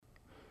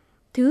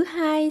Thứ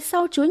Hai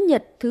sau Chúa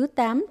Nhật thứ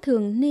 8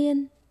 thường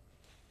niên.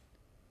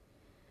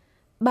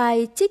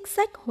 Bài trích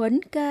sách huấn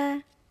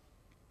ca.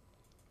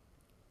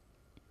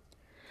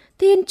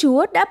 Thiên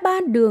Chúa đã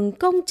ban đường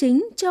công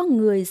chính cho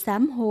người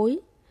sám hối,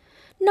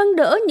 nâng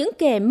đỡ những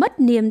kẻ mất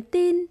niềm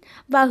tin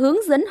và hướng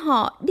dẫn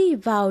họ đi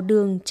vào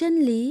đường chân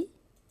lý.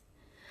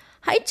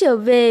 Hãy trở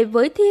về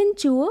với Thiên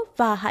Chúa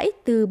và hãy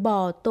từ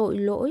bỏ tội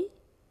lỗi.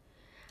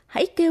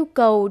 Hãy kêu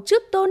cầu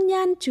trước tôn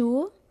nhan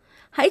Chúa,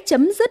 hãy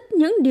chấm dứt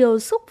những điều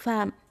xúc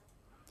phạm.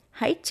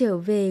 Hãy trở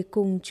về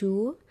cùng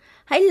Chúa,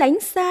 hãy lánh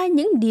xa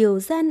những điều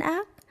gian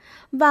ác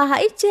và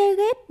hãy chê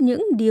ghét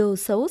những điều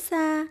xấu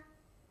xa.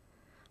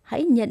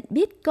 Hãy nhận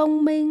biết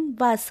công minh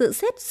và sự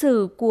xét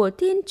xử của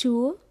Thiên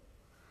Chúa.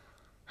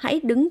 Hãy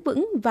đứng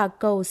vững và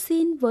cầu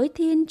xin với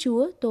Thiên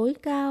Chúa tối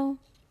cao.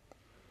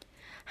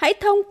 Hãy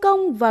thông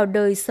công vào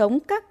đời sống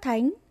các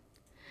thánh,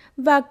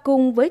 và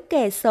cùng với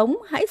kẻ sống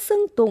hãy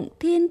xưng tụng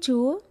Thiên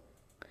Chúa.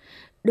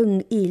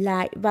 Đừng ỷ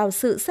lại vào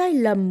sự sai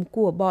lầm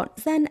của bọn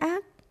gian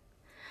ác.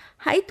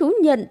 Hãy thú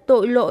nhận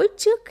tội lỗi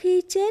trước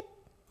khi chết,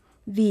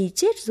 vì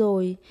chết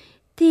rồi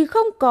thì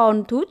không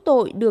còn thú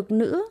tội được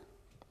nữa.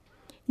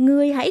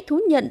 Ngươi hãy thú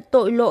nhận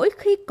tội lỗi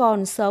khi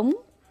còn sống.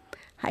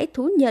 Hãy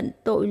thú nhận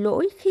tội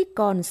lỗi khi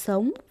còn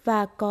sống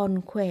và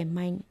còn khỏe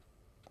mạnh.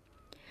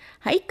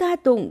 Hãy ca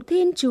tụng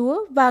Thiên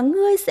Chúa và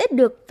ngươi sẽ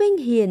được vinh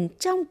hiển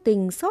trong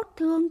tình xót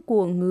thương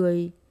của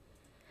người.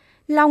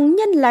 Lòng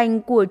nhân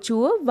lành của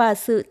Chúa và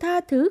sự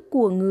tha thứ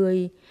của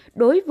người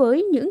đối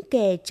với những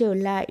kẻ trở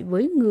lại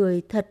với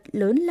người thật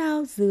lớn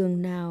lao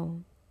dường nào.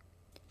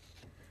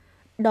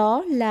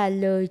 Đó là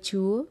lời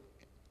Chúa.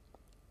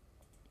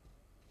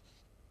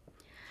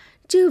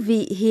 Chư vị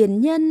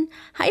hiền nhân,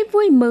 hãy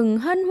vui mừng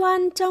hân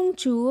hoan trong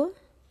Chúa.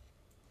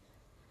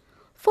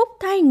 Phúc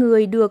thay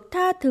người được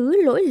tha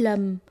thứ lỗi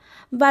lầm,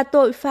 và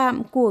tội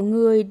phạm của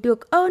người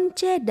được ơn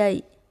che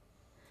đậy.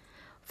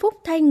 Phúc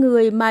thay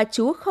người mà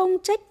Chúa không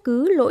trách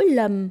cứ lỗi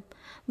lầm,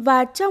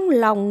 và trong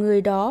lòng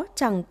người đó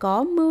chẳng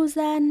có mưu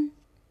gian.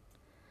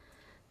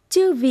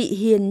 Chư vị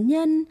hiền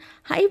nhân,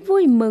 hãy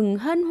vui mừng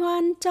hân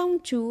hoan trong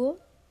Chúa.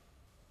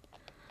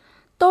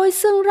 Tôi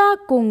xưng ra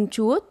cùng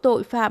Chúa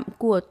tội phạm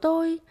của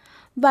tôi,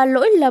 và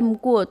lỗi lầm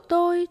của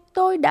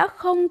tôi đã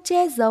không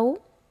che giấu.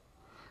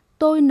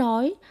 Tôi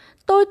nói,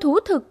 tôi thú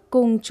thực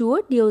cùng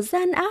Chúa điều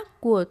gian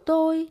ác của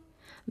tôi,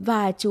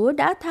 và Chúa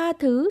đã tha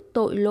thứ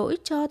tội lỗi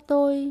cho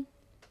tôi.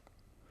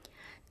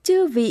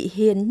 Chư vị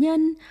hiền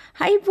nhân,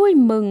 hãy vui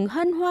mừng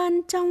hân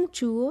hoan trong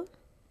Chúa.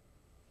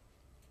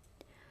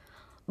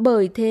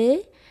 Bởi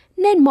thế,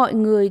 nên mọi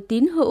người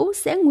tín hữu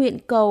sẽ nguyện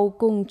cầu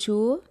cùng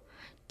Chúa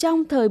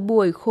trong thời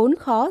buổi khốn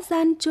khó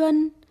gian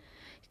truân.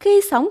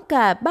 Khi sóng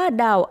cả ba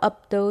đảo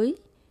ập tới,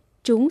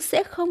 chúng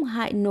sẽ không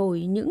hại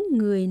nổi những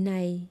người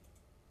này.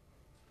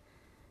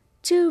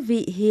 Chư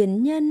vị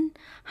hiền nhân,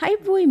 hãy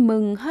vui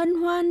mừng hân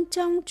hoan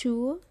trong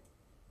Chúa.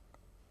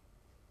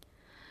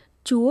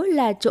 Chúa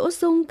là chỗ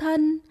dung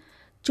thân,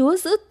 Chúa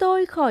giữ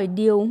tôi khỏi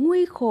điều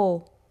nguy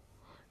khổ.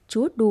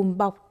 Chúa đùm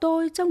bọc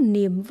tôi trong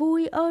niềm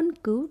vui ơn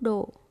cứu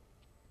độ.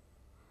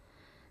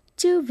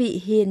 Chư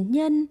vị hiền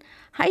nhân,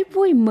 hãy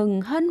vui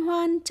mừng hân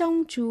hoan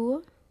trong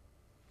Chúa.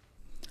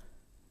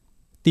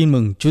 Tin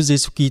mừng Chúa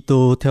Giêsu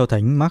Kitô theo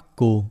Thánh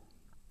Marco.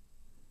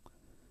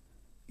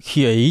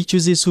 Khi ấy Chúa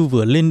Giêsu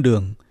vừa lên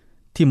đường,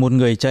 thì một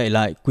người chạy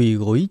lại quỳ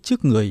gối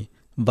trước người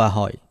và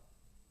hỏi: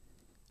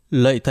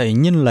 Lạy Thầy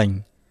nhân lành,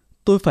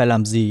 tôi phải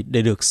làm gì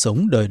để được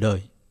sống đời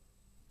đời?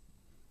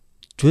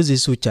 Chúa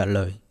Giêsu trả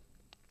lời: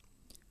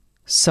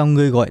 Sao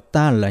ngươi gọi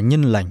ta là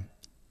nhân lành?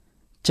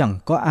 Chẳng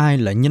có ai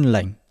là nhân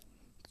lành,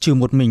 trừ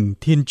một mình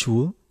Thiên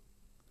Chúa.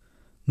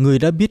 Ngươi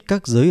đã biết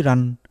các giới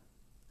răn: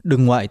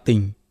 đừng ngoại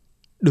tình,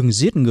 đừng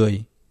giết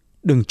người,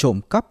 đừng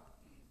trộm cắp,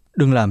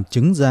 đừng làm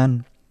chứng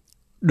gian,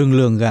 đừng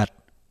lường gạt,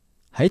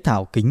 hãy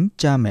thảo kính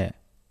cha mẹ.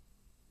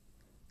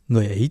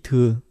 Người ấy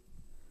thưa: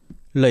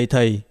 Lạy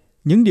Thầy,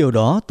 những điều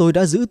đó tôi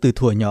đã giữ từ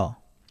thuở nhỏ.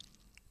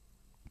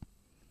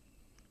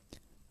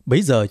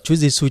 Bấy giờ Chúa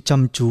Giêsu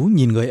chăm chú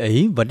nhìn người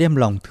ấy và đem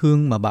lòng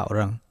thương mà bảo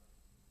rằng: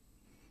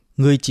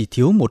 Ngươi chỉ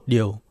thiếu một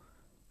điều,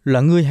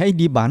 là ngươi hãy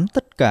đi bán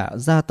tất cả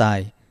gia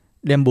tài,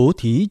 đem bố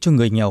thí cho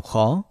người nghèo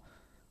khó,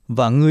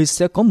 và ngươi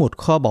sẽ có một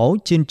kho báu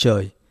trên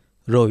trời,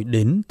 rồi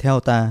đến theo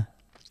ta.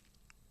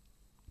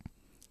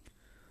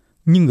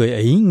 Nhưng người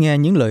ấy nghe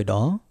những lời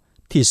đó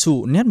thì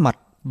sụ nét mặt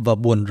và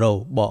buồn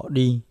rầu bỏ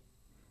đi,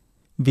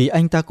 vì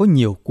anh ta có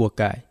nhiều của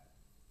cải.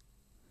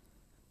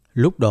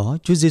 Lúc đó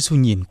Chúa Giêsu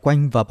nhìn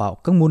quanh và bảo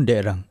các môn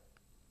đệ rằng: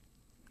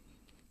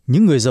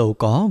 Những người giàu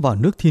có vào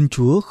nước Thiên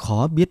Chúa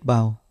khó biết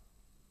bao.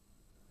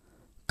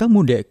 Các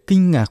môn đệ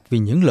kinh ngạc vì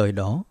những lời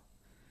đó,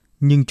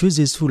 nhưng Chúa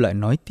Giêsu lại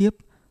nói tiếp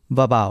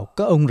và bảo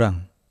các ông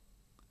rằng: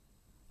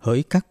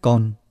 Hỡi các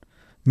con,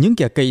 những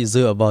kẻ cậy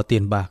dựa vào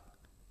tiền bạc,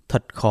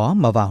 thật khó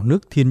mà vào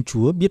nước Thiên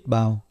Chúa biết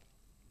bao.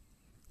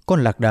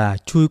 Con lạc đà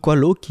chui qua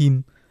lỗ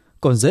kim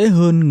còn dễ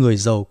hơn người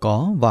giàu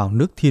có vào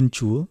nước Thiên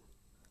Chúa.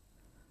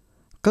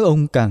 Các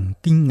ông càng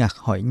kinh ngạc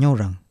hỏi nhau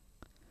rằng: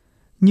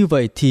 Như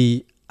vậy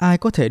thì ai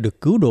có thể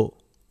được cứu độ?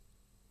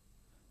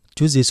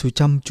 Chúa Giêsu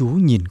chăm chú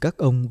nhìn các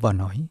ông và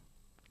nói: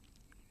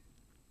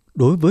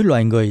 Đối với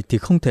loài người thì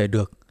không thể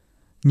được,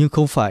 nhưng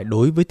không phải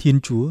đối với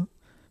Thiên Chúa,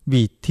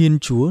 vì Thiên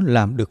Chúa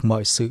làm được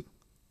mọi sự.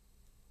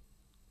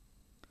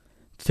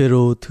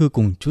 Phêrô thưa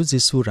cùng Chúa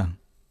Giêsu rằng: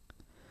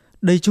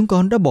 Đây chúng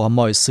con đã bỏ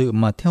mọi sự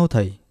mà theo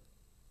Thầy.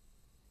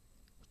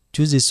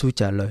 Chúa Giêsu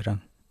trả lời rằng: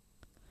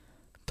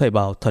 Thầy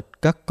bảo thật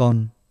các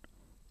con,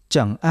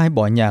 chẳng ai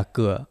bỏ nhà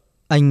cửa,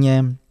 anh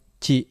em,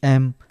 chị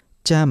em,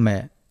 cha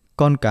mẹ,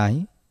 con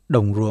cái,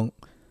 đồng ruộng,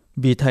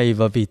 vì Thầy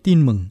và vì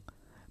tin mừng,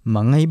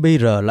 mà ngay bây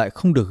giờ lại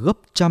không được gấp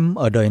trăm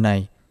ở đời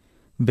này,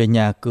 về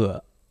nhà cửa,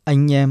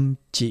 anh em,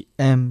 chị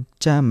em,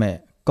 cha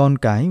mẹ, con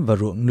cái và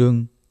ruộng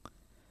nương,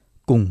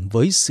 cùng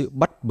với sự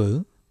bắt bớ,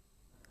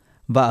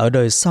 và ở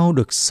đời sau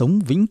được sống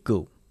vĩnh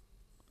cửu.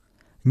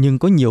 Nhưng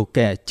có nhiều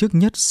kẻ trước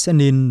nhất sẽ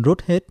nên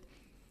rốt hết,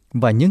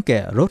 và những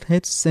kẻ rốt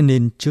hết sẽ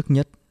nên trước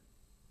nhất.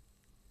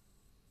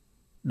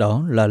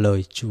 Đó là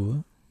lời Chúa.